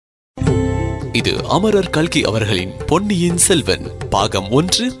இது அமரர் கல்கி அவர்களின் பொன்னியின் செல்வன் பாகம்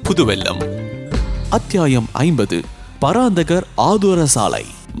 1 புதுவெல்லம். அத்தியாயம் 50. பராந்தகர் ஆதுர சாலை.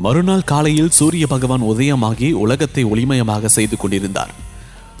 மறுநாள் காலையில் சூரிய பகவான் உதயமாகி உலகத்தை ஒளிமயமாக செய்து கொண்டிருந்தார்.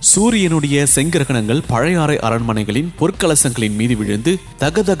 சூரியனுடைய செங்கிரகணங்கள் பழையாறை அரண்மனைகளின் பொற்கலசங்களின் மீது விழுந்து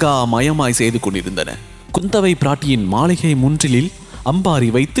தகதகா மயமாய் செய்து கொண்டிருந்தன. குந்தவை பிராட்டியின் மாளிகை முன்றிலில் அம்பாரி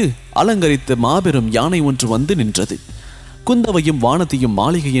வைத்து அலங்கரித்த மாபெரும் யானை ஒன்று வந்து நின்றது. குந்தவையும் வானத்தையும்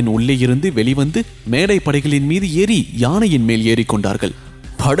மாளிகையின் உள்ளே இருந்து வெளிவந்து மேடை படைகளின் மீது ஏறி யானையின் மேல் ஏறிக்கொண்டார்கள்.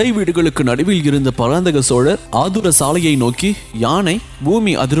 படை வீடுகளுக்கு நடுவில் இருந்த பராந்தக சோழர் ஆதுர சாலையை நோக்கி யானை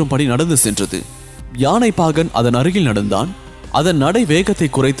பூமி அதிரும்படி நடந்து சென்றது. யானை பாகன் அதன் அருகில் நடந்தான். அதன் நடை வேகத்தை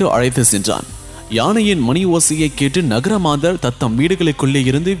குறைத்து அழைத்து சென்றான். யானையின் மணி ஓசையை கேட்டு நகரமாந்தர் தத்தம் வீடுகளுக்குள்ளே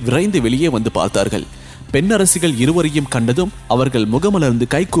இருந்து விரைந்து வெளியே வந்து பார்த்தார்கள். பெண்ணரசிகள் இருவரையும் கண்டதும் அவர்கள் முகமலர்ந்து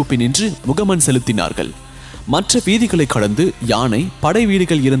கைகூப்பி நின்று முகமன் செலுத்தினார்கள். மற்ற வீதிகளை கடந்து யானை படை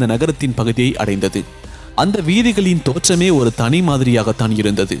வீடுகள் இருந்த நகரத்தின் பகுதியை அடைந்தது. அந்த வீதிகளின் தோற்றமே ஒரு தனி மாதிரியாகத்தான்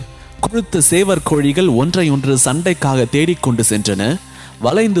இருந்தது. கொழுத்த சேவர் கோழிகள் ஒன்றையொன்று சண்டைக்காக தேடிக்கொண்டு சென்றன.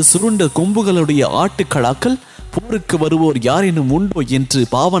 வளைந்து சுருண்ட கொம்புகளுடைய ஆட்டுக்களாக்கள் போருக்கு வருவோர் யாரேனும் உண்டோ என்று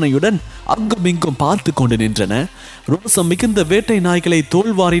பாவனையுடன் அங்குமிங்கும் பார்த்து கொண்டு நின்றன. ரோசம் மிகுந்த வேட்டை நாய்களை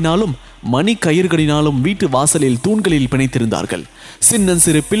தோல்வாரினாலும் மணி கயிர்களினாலும் வீட்டு வாசலில் தூண்களில் பிணைத்திருந்தார்கள்.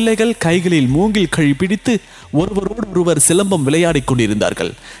 சின்னஞ்சிறு பிள்ளைகள் கைகளில் மூங்கில் கழி பிடித்து ஒருவரோடு ஒருவர் சிலம்பம் விளையாடி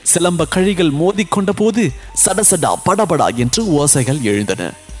கொண்டிருந்தார்கள். சிலம்ப கழிகள் மோதிக்கொண்ட போது சடசடா படபடா என்று ஓசைகள் எழுந்தன.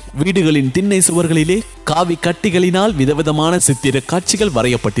 வீடுகளின் திண்ணை சுவர்களிலே காவி கட்டிகளினால் விதவிதமான சித்திர காட்சிகள்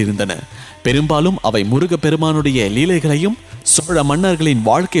வரையப்பட்டிருந்தன. பெரும்பாலும் அவை முருகப்பெருமானுடைய லீலைகளையும் சோழ மன்னர்களின்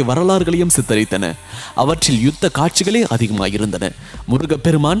வாழ்க்கை வரலாறுகளையும் சித்தரித்தன. அவற்றில் யுத்த காட்சிகளே அதிகமாயிருந்தன.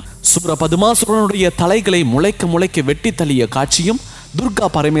 முருகப்பெருமான் சூரபதுமாசுரனுடைய தலைகளை முளைக்க வெட்டி தள்ளிய காட்சியும் துர்கா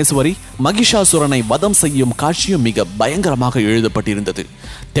பரமேஸ்வரி மகிஷாசுரனை வதம் செய்யும் காட்சியும் மிக பயங்கரமாக எழுதப்பட்டிருந்தது.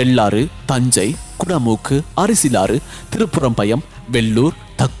 தெள்ளாறு, தஞ்சை, குடமூக்கு, அரிசிலாறு, திருப்புறம்பயம், வெள்ளூர்,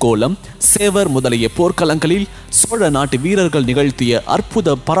 தக்கோலம், சேவர் முதலிய போர்க்களங்களில் சோழ நாட்டு வீரர்கள் நிகழ்த்திய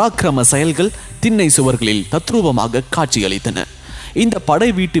அற்புத பராக்கிரம செயல்கள் திண்ணை சுவர்களில் தத்ரூபமாக காட்சியளித்தன. இந்த படை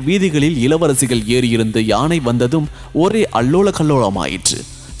வீட்டு வீதிகளில் இளவரசிகள் ஏறியிருந்த யானை வந்ததும் ஒரே அல்லோல கல்லோலமாயிற்று.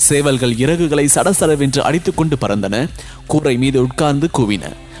 சேவல்கள் இறகுகளை சடசடவென்று அடித்துக் கொண்டு பறந்தன. கூரை மீது உட்கார்ந்து கூவின.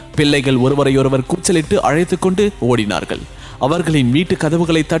 பிள்ளைகள் ஒருவரையொருவர் கூச்சலிட்டு அழைத்து கொண்டு ஓடினார்கள். அவர்களின் வீட்டு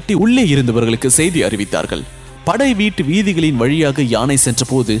கதவுகளை தட்டி உள்ளே இருந்தவர்களுக்கு செய்தி அறிவித்தார்கள். படை வீட்டு வீதிகளின் வழியாக யானை சென்ற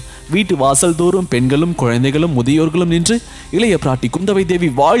போது வீட்டு வாசல் தோறும் பெண்களும் குழந்தைகளும் முதியோர்களும் நின்று இளைய பிராட்டி குந்தவை தேவி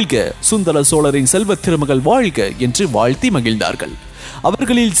வாழ்க, சுந்தர சோழரின் செல்வ திருமகள் வாழ்க என்று வாழ்த்தி மகிழ்ந்தார்கள்.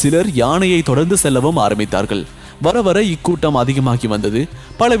 அவர்களில் சிலர் யானையை தொடர்ந்து செல்லவும் ஆரம்பித்தார்கள். வர வர இக்கூட்டம் அதிகமாகி வந்தது.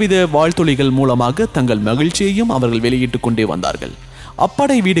 பலவித வாழ்த்தொழிகள் மூலமாக தங்கள் மகிழ்ச்சியையும் அவர்கள் வெளியிட்டுக் கொண்டே வந்தார்கள்.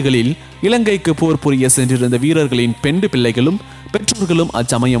 அப்படை வீடுகளில் இலங்கைக்கு போர் புரிய சென்றிருந்த வீரர்களின் பெண்டு பிள்ளைகளும் பெற்றோர்களும்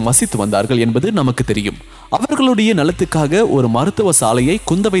அச்சமயம் வசித்து வந்தார்கள் என்பது நமக்கு தெரியும். அவர்களுடைய நலத்துக்காக ஒரு மருத்துவ சாலையை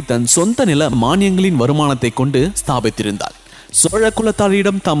குந்தவை தன் சொந்த நில மானியங்களின் வருமானத்தை கொண்டு ஸ்தாபித்திருந்தார். சோழ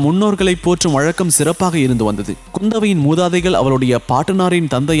குலத்தாரிடம் தம் முன்னோர்களை போற்றும் வழக்கம் சிறப்பாக இருந்து வந்தது. குந்தவையின் மூதாதைகள் அவருடைய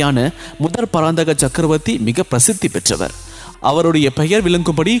பாட்டனாரின் தந்தையான முதற் பராந்தக சக்கரவர்த்தி மிக பிரசித்தி பெற்றவர். அவருடைய பெயர்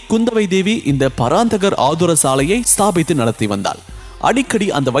விளங்கும்படி குந்தவை தேவி இந்த பராந்தகர் ஆதுர சாலையை ஸ்தாபித்து நடத்தி வந்தாள். அடிக்கடி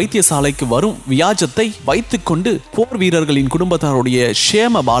அந்த வைத்தியசாலைக்கு வரும் வியாஜத்தை வைத்துக் கொண்டு போர் வீரர்களின் குடும்பத்தாருடைய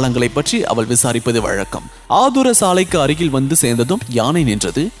ஷேம பாலங்களை பற்றி அவள் விசாரிப்பது வழக்கம். ஆதுர சாலைக்கு அருகில் வந்து சேர்ந்ததும் யானை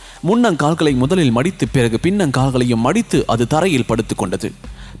நின்றது. முன்னங்கால்களை முதலில் மடித்து பிறகு பின்னங்கால்களையும் மடித்து அது தரையில் படுத்துக் கொண்டது.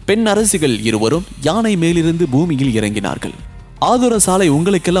 பெண் அரசிகள் இருவரும் யானை மேலிருந்து பூமியில் இறங்கினார்கள். ஆதுர சாலை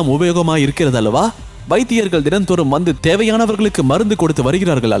உங்களுக்கெல்லாம் உபயோகமாய் இருக்கிறது அல்லவா? வைத்தியர்கள் தினந்தோறும் வந்து தேவையானவர்களுக்கு மருந்து கொடுத்து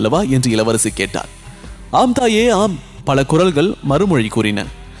வருகிறார்கள் அல்லவா என்று இளவரசி கேட்டார். ஆம் தாயே, ஆம், பல குரல்கள் மறுமொழி கூறின.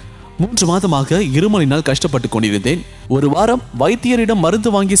 3 மாதமாக இருமலினால் கஷ்டப்பட்டு கொண்டிருந்தேன். ஒரு வாரம் வைத்தியரிடம் மருந்து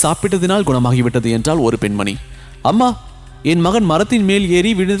வாங்கி சாப்பிட்டதினால் குணமாகிவிட்டது என்றால் ஒரு பெண்மணி. அம்மா, என் மகன் மரத்தின் மேல்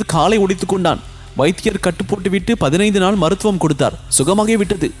ஏறி விழுந்து காலை ஒடித்துக் கொண்டான். வைத்தியர் கட்டு போட்டுவிட்டு 15 நாள் மருத்துவம் கொடுத்தார். சுகமாகி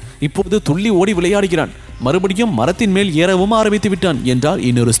விட்டது. இப்போது துள்ளி ஓடி விளையாடுகிறான். மறுபடியும் மரத்தின் மேல் ஏறவும் ஆரம்பித்து விட்டான் என்றார்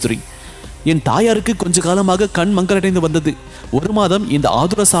இன்னொரு ஸ்திரீ. என் தாயாருக்கு கொஞ்ச காலமாக கண் மங்கலடைந்து வந்தது. 1 மாதம் இந்த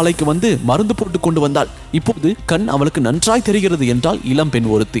ஆதுர சாலைக்கு வந்து மருந்து போட்டு கொண்டு வந்தாள். இப்போது கண் அவளுக்கு நன்றாய் தெரிகிறது என்றால் இளம் பெண்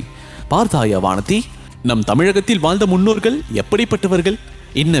ஒருத்தி. பார்த்தாயா வானதி, நம் தமிழகத்தில் வாழ்ந்த முன்னோர்கள் எப்படிப்பட்டவர்கள்!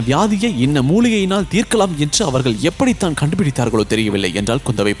 இன்ன வியாதியை இன்ன மூலிகையினால் தீர்க்கலாம் என்று அவர்கள் எப்படித்தான் கண்டுபிடித்தார்களோ தெரியவில்லை என்றால்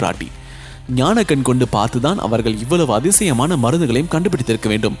குந்தவை பிராட்டி. ஞான கண் கொண்டு பார்த்துதான் அவர்கள் இவ்வளவு அதிசயமான மருந்துகளையும் கண்டுபிடித்திருக்க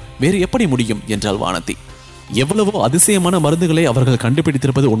வேண்டும். வேறு எப்படி முடியும் என்றால் வானதி. எவ்வளவோ அதிசயமான மருந்துகளை அவர்கள்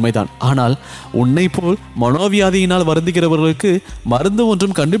கண்டுபிடித்திருப்பது உண்மைதான். ஆனால் உன்னை போல் மனோவியாதியினால் வருந்துகிறவர்களுக்கு மருந்து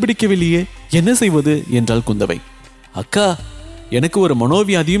ஒன்றும் கண்டுபிடிக்கவில்லையே, என்ன செய்வது என்றால் குந்தவை. அக்கா, எனக்கு ஒரு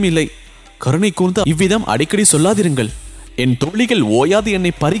மனோவியாதியும் இல்லை. கருணை கூர்ந்து இவ்விதம் அடிக்கடி சொல்லாதிருங்கள். என் தோழிகள் ஓயாது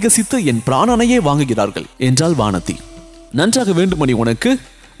என்னை பரிகசித்து என் பிராணனையே வாங்குகிறார்கள் என்றாள் வானதி. நன்றாக வேண்டுமணி உனக்கு.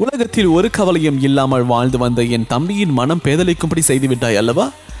 உலகத்தில் ஒரு கவலையும் இல்லாமல் வாழ்ந்து வந்த என் தம்பியின் மனம் பேதலிக்கும்படி செய்துவிட்டாய் அல்லவா?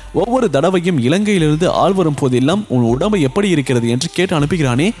 ஒவ்வொரு தடவையும் இலங்கையிலிருந்து ஆள் வரும் போதெல்லாம் உன் உடம்பு எப்படி இருக்கிறது என்று கேட்டு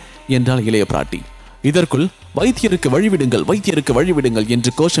அனுப்புகிறானே என்றாள் இளைய பிராட்டி. இதற்குள் வைத்தியருக்கு வழிவிடுங்கள், வைத்தியருக்கு வழிவிடுங்கள்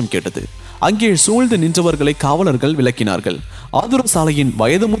என்று கோஷம் கேட்டது. அங்கே சூழ்ந்து நின்றவர்களை காவலர்கள் விளக்கினார்கள். ஆதுர சாலையின்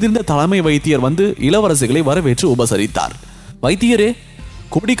வயது முதிர்ந்த தலைமை வைத்தியர் வந்து இளவரசிகளை வரவேற்று உபசரித்தார். வைத்தியரே,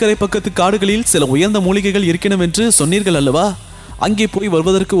 கோடிக்கரை பக்கத்து காடுகளில் சில உயர்ந்த மூலிகைகள் இருக்கணும் என்று சொன்னீர்கள் அல்லவா? அங்கே போய்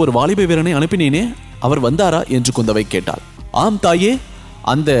வருவதற்கு ஒரு வாலிப வீரனை அனுப்பினேனே, அவர் வந்தாரா என்று குந்தவை கேட்டாள். ஆம் தாயே,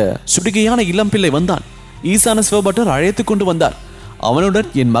 அந்த சுடிகையான இளம்பிள்ளை வந்தான். ஈசான சிவபட்டர் அழைத்து கொண்டு வந்தார். அவனுடன்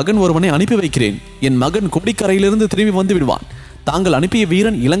என் மகன் ஒருவனை அனுப்பி வைக்கிறேன். என் மகன் கோடிக்கரையிலிருந்து திரும்பி வந்து விடுவான். தாங்கள் அனுப்பிய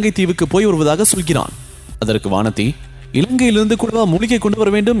வீரன் இலங்கை தீவுக்கு போய் வருவதாக சொல்கிறான். அதற்கு வானதி, இலங்கையிலிருந்து கூடவா மூலிகை கொண்டு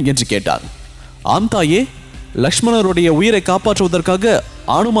வர வேண்டும் என்று கேட்டாள். ஆம் தாயே, லக்ஷ்மணருடைய உயிரை காப்பாற்றுவதற்காக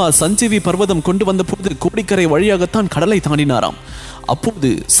ஆனுமா சஞ்சீவி பர்வதம் கொண்டு வந்த போது கோடிக்கரை வழியாகத்தான் கடலை தாண்டினாராம். அப்போது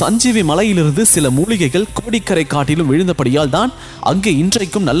சஞ்சீவி மலையிலிருந்து சில மூலிகைகள் கோடிக்கரை காட்டிலும் விழுந்தபடியால் தான் அங்கே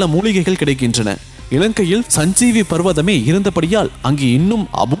இன்றைக்கும் நல்ல மூலிகைகள் கிடைக்கின்றன. இலங்கையில் சஞ்சீவி பர்வதமே இருந்தபடியால் அங்கே இன்னும்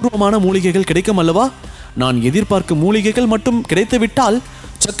அபூர்வமான மூலிகைகள் கிடைக்கும் அல்லவா? நான் எதிர்பார்க்கும் மூலிகைகள் மட்டும் கிடைத்துவிட்டால்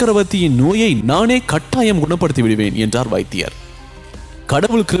சக்கரவர்த்தியின் நோயை நானே கட்டாயம் குணப்படுத்தி விடுவேன் என்றார் வைத்தியர்.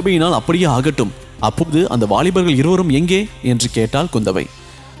 கடவுள் கிருபையினால் அப்படியே ஆகட்டும். அப்போது அந்த வாலிபர்கள் இருவரும் எங்கே என்று கேட்டால் குந்தவை.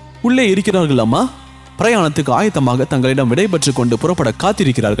 உள்ளே இருக்கிறார்கள் அம்மா. பிரயாணத்துக்கு ஆயத்தமாக தங்களிடம் விடைபெற்றுக் கொண்டு புறப்பட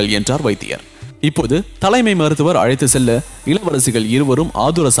காத்திருக்கிறார்கள் என்றார் வைத்தியர். இப்போது தலைமை மருத்துவர் அழைத்து செல்ல இளவரசிகள் இருவரும்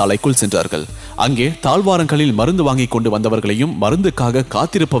ஆதுர சாலைக்குள் சென்றார்கள். அங்கே தாழ்வாரங்களில் மருந்து வாங்கி கொண்டு வந்தவர்களையும் மருந்துக்காக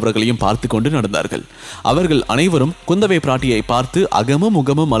காத்திருப்பவர்களையும் பார்த்து கொண்டு நடந்தார்கள். அவர்கள் அனைவரும் குந்தவை பிராட்டியை பார்த்து அகமும்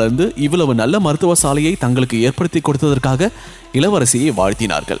முகமும் மலர்ந்து இவ்வளவு நல்ல மருத்துவ சாலையை தங்களுக்கு ஏற்படுத்தி கொடுத்ததற்காக இளவரசியை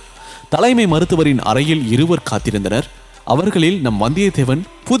வாழ்த்தினார்கள். தலைமை மருத்துவரின் அறையில் இருவர் காத்திருந்தனர். அவர்களில் நம் வந்தியத்தேவன்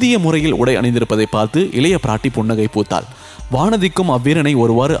புதிய முறையில் உடை அணிந்திருப்பதை பார்த்து இளைய பிராட்டி புன்னகை பூத்தாள். வானதிக்கும் அவ்வீரனை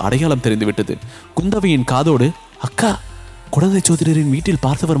ஒருவாறு அடையாளம் தெரிந்துவிட்டது. குந்தவையின் காதோடு, அக்கா, குழந்தை ஜோதிடரின் வீட்டில்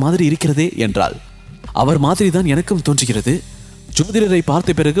பார்த்தவர் மாதிரி இருக்கிறதே என்றாள். அவர் மாதிரிதான் எனக்கும் தோன்றுகிறது. ஜோதிடரை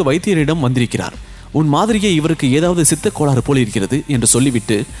பார்த்த பிறகு வைத்தியரிடம் வந்திருக்கிறார். உன் மாதிரியே இவருக்கு ஏதாவது சித்த கோளாறு போல் இருக்கிறது என்று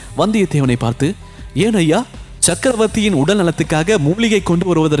சொல்லிவிட்டு வந்தியத்தேவனை பார்த்து, ஏன் ஐயா, சக்கரவர்த்தியின் உடல் நலத்துக்காக மூலிகை கொண்டு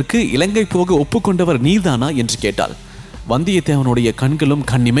வருவதற்கு இலங்கை போக ஒப்புக்கொண்டவர் நீர்தானா என்று கேட்டாள். வந்தியத்தேவனுடைய கண்களும்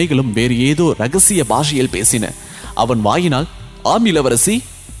கண்ணிமைகளும் வேறு ஏதோ ரகசிய பாஷையில் பேசின. அவன் வாயினால், ஆம் இளவரசி,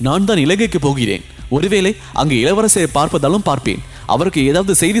 நான் தான் இலங்கைக்கு போகிறேன். ஒருவேளை அங்கு இளவரசியை பார்ப்பதாலும் பார்ப்பேன். அவருக்கு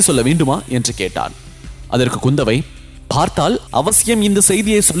ஏதாவது செய்தி சொல்ல வேண்டுமா என்று கேட்டான். அதற்கு குந்தவை, பார்த்தால் அவசியம் இந்த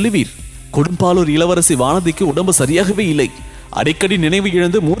செய்தியை சொல்லுவீர். கொடும்பாலூர் இளவரசி வானதிக்கு உடம்பு சரியாகவே இல்லை. அடிக்கடி நினைவு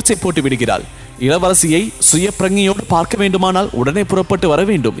இழந்து மூர்ச்சை போட்டு விடுகிறாள். இளவரசியை சுய பிரங்கையோடு பார்க்க வேண்டுமானால் உடனே புறப்பட்டு வர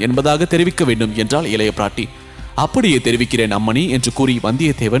வேண்டும் என்பதாக தெரிவிக்க வேண்டும் என்றால் இளைய பிராட்டி. அப்படியே தெரிவிக்கிறேன் அம்மணி என்று கூறி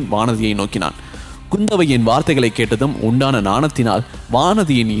வந்தியத்தேவன் வானதியை நோக்கினான். குந்தவையின் வார்த்தைகளை கேட்டதும் உண்டான நாணத்தினால்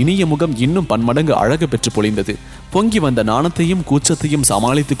வானதியின் இனிய முகம் இன்னும் பன்மடங்கு அழகு பெற்று பொழிந்தது. பொங்கி வந்த நாணத்தையும் கூச்சத்தையும்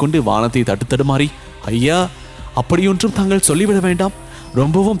சமாளித்துக் கொண்டு வானத்தை தட்டுத்தடுமாறி, ஐயா, அப்படியொன்றும் தாங்கள் சொல்லிவிட வேண்டாம்.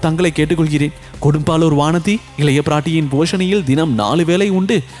 ரொம்பவும் தங்களை கேட்டுக்கொள்கிறேன். கொடும்பாலூர் வானதி இளைய பிராட்டியின் போஷணையில் தினம் 4 வேளை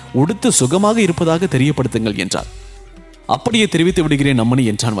உண்டு உடுத்து சுகமாக இருப்பதாக தெரியப்படுத்துங்கள் என்றார். அப்படியே தெரிவித்து விடுகிறேன் அம்மணி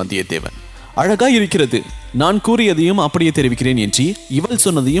என்றான் வந்தியத்தேவன். அழகாய் இருக்கிறது. நான் கூறியதையும் அப்படியே தெரிவிக்கிறேன் என்று, இவள்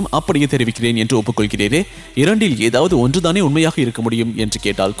சொன்னதையும் அப்படியே தெரிவிக்கிறேன் என்று ஒப்புக்கொள்கிறேனே. இரண்டில் ஏதாவது ஒன்றுதானே உண்மையாக இருக்க முடியும் என்று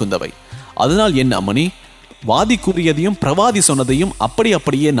கேட்டாள் குந்தவை. அதனால் என்ன அம்மணி? வாதி கூறியதையும் பிரவாதி சொன்னதையும்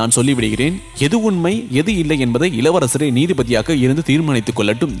அப்படியே நான் சொல்லிவிடுகிறேன். எது உண்மை எது இல்லை என்பதை இளவரசரை நீதிபதியாக இருந்து தீர்மானித்துக்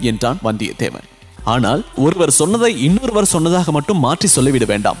கொள்ளட்டும் என்றான் வந்தியத்தேவன். ஆனால் ஒருவர் சொன்னதை இன்னொருவர் சொன்னதாக மட்டும் மாற்றி சொல்லிவிட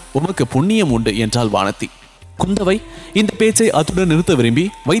வேண்டாம். உமக்கு புண்ணியம் உண்டு என்றாள் வானதி. குந்தவை இந்த பேச்சை அத்துடன் நிறுத்த விரும்பி,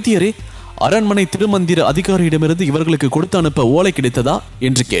 வைத்தியரே, அரண்மனை திருமந்திர அதிகாரியிடமிருந்து இவர்களுக்கு கொடுத்து அனுப்ப ஓலை கிடைத்ததா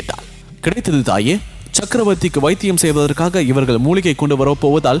என்று கேட்டார். கிடைத்தது தாயே. சக்கரவர்த்திக்கு வைத்தியம் செய்வதற்காக இவர்கள் மூலிகை கொண்டு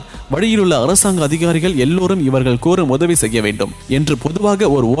வரப்போவதால் வழியிலுள்ள அரசாங்க அதிகாரிகள் எல்லோரும் இவர்கள் கோரும் உதவி செய்ய வேண்டும் என்று பொதுவாக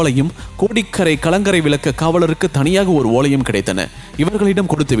ஒரு ஓலையும், கோடிக்கரை கலங்கரை விளக்க காவலருக்கு தனியாக ஒரு ஓலையும் கிடைத்தன.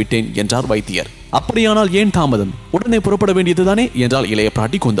 இவர்களிடம் கொடுத்து விட்டேன் என்றார் வைத்தியர். அப்படியானால் ஏன் தாமதம்? உடனே புறப்பட வேண்டியதுதானே என்றால் இளைய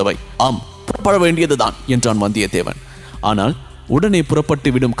பிராட்டி குந்தவை. ஆம், புறப்பட வேண்டியதுதான் என்றான் வந்தியத்தேவன். ஆனால் உடனே புறப்பட்டு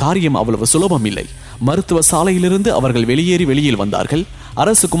விடும் காரியம் அவ்வளவு சுலபம் இல்லை. மருத்துவ சாலையிலிருந்து அவர்கள் வெளியேறி வெளியில் வந்தார்கள்.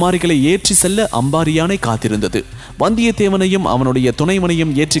 அரசு குமாரிகளை ஏற்றி செல்ல அம்பாரியானை காத்திருந்தது. வந்தியத்தேவனையும் அவனுடைய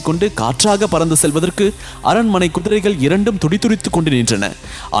துணைவனையும் ஏற்றிக்கொண்டு காற்றாக பறந்து செல்வதற்கு அரண்மனை குதிரைகள் இரண்டும் துடித்துடித்துக் கொண்டு நின்றன.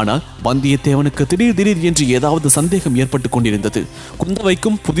 ஆனால் வந்தியத்தேவனுக்கு திடீர் என்று ஏதாவது சந்தேகம் ஏற்பட்டுக் கொண்டிருந்தது.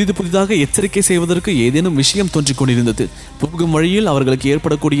 குந்தவைக்கும் புதிதாக எச்சரிக்கை செய்வதற்கு ஏதேனும் விஷயம் தோன்றிக் கொண்டிருந்தது. போகும் வழியில் அவர்களுக்கு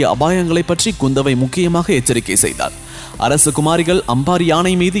ஏற்படக்கூடிய அபாயங்களை பற்றி குந்தவை முக்கியமாக எச்சரிக்கை செய்தார். அரசு குமாரிகள் அம்பாரி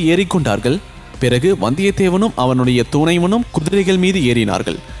யானை மீது ஏறிக்கொண்டார்கள். பிறகு வந்தியத்தேவனும் அவனுடைய துணைவனும் குதிரைகள் மீது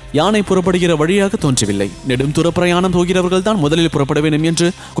ஏறினார்கள். யானை புறப்படுகிற வழியாக தோன்றவில்லை. நெடும் தூர பிரயாணம் போகிறவர்கள் தான் முதலில் புறப்பட வேண்டும் என்று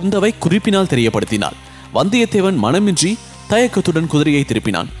குந்தவை குறிப்பினால் தெரியப்படுத்தினாள். வந்தியத்தேவன் மனமின்றி தயக்கத்துடன் குதிரையை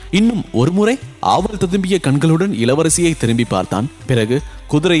திருப்பினான். இன்னும் ஒரு முறை ஆவல் ததும்பிய கண்களுடன் இளவரசியை திரும்பி பார்த்தான். பிறகு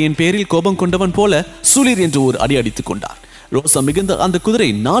குதிரையின் பேரில் கோபம் கொண்டவன் போல சுளிர் என்று ஒரு அடி அடித்துக் கொண்டான். ரோசம் மிகுந்த அந்த குதிரை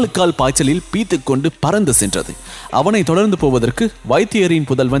 4 கால் பாய்ச்சலில் பீத்துக் கொண்டு பறந்து சென்றது. அவனை தொடர்ந்து போவதற்கு வைத்தியரின்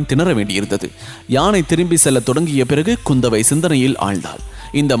புதல்வன் திணற வேண்டியிருந்தது. யானை திரும்பி செல்ல தொடங்கிய பிறகு குந்தவை சிந்தனையில் ஆழ்ந்தாள்.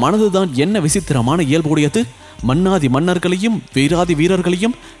 இந்த மனதுதான் என்ன விசித்திரமான இயல்புடையது! மன்னாதி மன்னர்களையும் வீராதி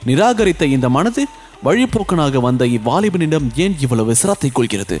வீரர்களையும் நிராகரித்த இந்த மனது வழிபோக்கனாக வந்த இவ்வாலிபனிடம் ஏன் இவ்வளவு சிரத்தை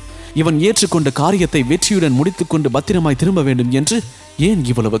கொள்கிறது? இவன் ஏற்றுக்கொண்ட காரியத்தை வெற்றியுடன் முடித்துக் கொண்டு பத்திரமாய் திரும்ப வேண்டும் என்று ஏன்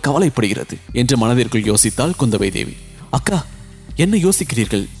இவ்வளவு கவலைப்படுகிறது என்று மனதிற்குள் யோசித்தாள் குந்தவை தேவி. அக்கா, என்ன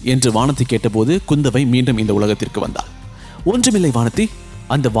யோசிக்கிறீர்கள் என்று வானதி கேட்டபோது குந்தவை மீண்டும் இந்த உலகத்திற்கு வந்தாள். ஒன்றுமில்லை வானதி,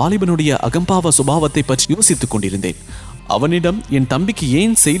 அந்த வாலிபனுடைய அகம்பாவ சுபாவத்தை பற்றி யோசித்துக் கொண்டிருந்தேன். அவனிடம் என் தம்பிக்கு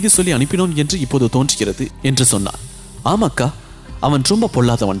ஏன் செய்தி சொல்லி அனுப்பினோம் என்று இப்போது தோன்றுகிறது என்று சொன்னார். ஆமாக்கா, அவன் ரொம்ப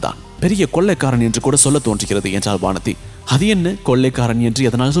பொல்லாதவன் தான், பெரிய கொள்ளைக்காரன் என்று கூட சொல்ல தோன்றுகிறது என்றாள் வானதி. அது என்ன கொள்ளைக்காரன் என்று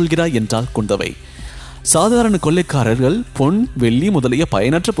எதனால் சொல்கிறாய் என்றாள் குந்தவை. சாதாரண கொள்ளைக்காரர்கள் பொன் வெள்ளி முதலிய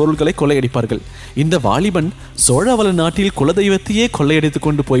பயனற்ற பொருட்களை கொள்ளையடிப்பார்கள். இந்த வாலிபன் சோழவள நாட்டில் குலதெய்வத்தையே கொள்ளையடித்துக்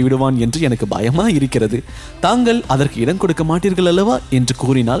கொண்டு போய்விடுவான் என்று எனக்கு பயமா இருக்கிறது. தாங்கள் அதற்கு இடம் கொடுக்க மாட்டீர்கள் அல்லவா என்று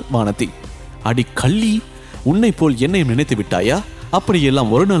கூறினாள் வானதி. அடி கள்ளி, உன்னை போல் என்னை நினைத்து விட்டாயா?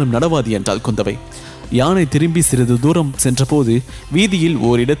 அப்படியெல்லாம் ஒரு நாளும் நடவாது என்றாள் குந்தவை. யானை திரும்பி சிறிது தூரம் சென்றபோது வீதியில்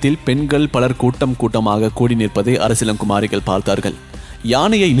ஓரிடத்தில் பெண்கள் பலர் கூட்டம் கூட்டமாக கூடி நிற்பதை அரசிலங்குமாரிகள் பார்த்தார்கள்.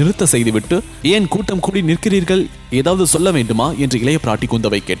 யானையை நிறுத்த செய்துவிட்டு ஏன் கூட்டம் கூடி நிற்கிறீர்கள், ஏதாவது சொல்ல வேண்டுமா என்று இளைய பிராட்டி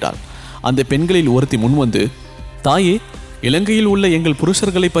குந்தவை கேட்டாள். அந்த பெண்களில் ஒருத்தி முன்வந்து, தாயே, இலங்கையில் உள்ள எங்கள்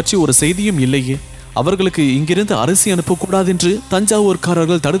புருஷர்களை பற்றி ஒரு செய்தியும் இல்லையே. அவர்களுக்கு இங்கிருந்து அரிசி அனுப்பக்கூடாது என்று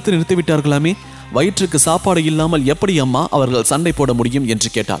தஞ்சாவூர்காரர்கள் தடுத்து நிறுத்திவிட்டார்களாமே. வயிற்றுக்கு சாப்பாடு இல்லாமல் எப்படி அம்மா அவர்கள் சண்டை போட முடியும் என்று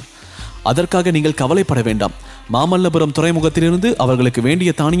கேட்டாள். அதற்காக நீங்கள் கவலைப்பட வேண்டாம். மாமல்லபுரம் துறைமுகத்திலிருந்து அவர்களுக்கு வேண்டிய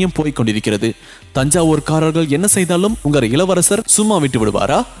தானியம் போய்க் கொண்டிருக்கிறது. தஞ்சாவூர்காரர்கள் என்ன செய்தாலும் உங்கள் இளவரசர் சும்மா விட்டு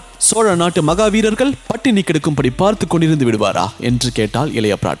விடுவாரா? சோழ நாட்டு மகாவீரர்கள் பட்டினி கெடுக்கும்படி பார்த்து கொண்டிருந்து விடுவாரா என்று கேட்டாள்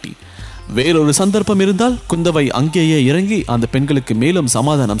இளைய பிராட்டி. வேறொரு சந்தர்ப்பம் இருந்தால் குந்தவை அங்கேயே இறங்கி அந்த பெண்களுக்கு மேலும்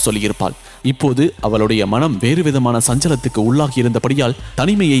சமாதானம் சொல்லியிருப்பாள். இப்போது அவளுடைய மனம் வேறு விதமான சஞ்சலத்துக்கு உள்ளாகி இருந்தபடியால்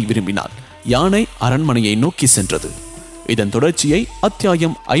தனிமையை விரும்பினாள். யானை அரண்மனையை நோக்கி சென்றது. இதன் தொடர்ச்சியை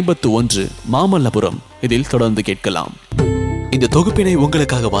அத்தியாயம் 51 மாமல்லபுரம் இதில் தொடர்ந்து கேட்கலாம். இந்த தொகுப்பினை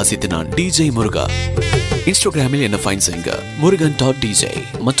உங்களுக்காக வாசித்து நான் டிஜே முருகா. இன்ஸ்டாகிராமில் என்ன ஃபைண்ட் செய்யுங்க murugan.dj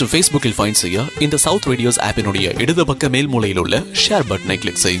மற்றும் ஃபேஸ்புக்கில் ஃபைண்ட் செய்ய இந்த சவுத் ரேடியோஸ் ஆப்பினுடைய இடது பக்க மேல் மூலையில் உள்ள ஷேர் பட்டனை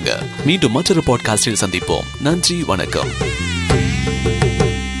கிளிக் செய்யுங்க. மீண்டும் மற்றொரு பாட்காஸ்டில் சந்திப்போம். நன்றி, வணக்கம்.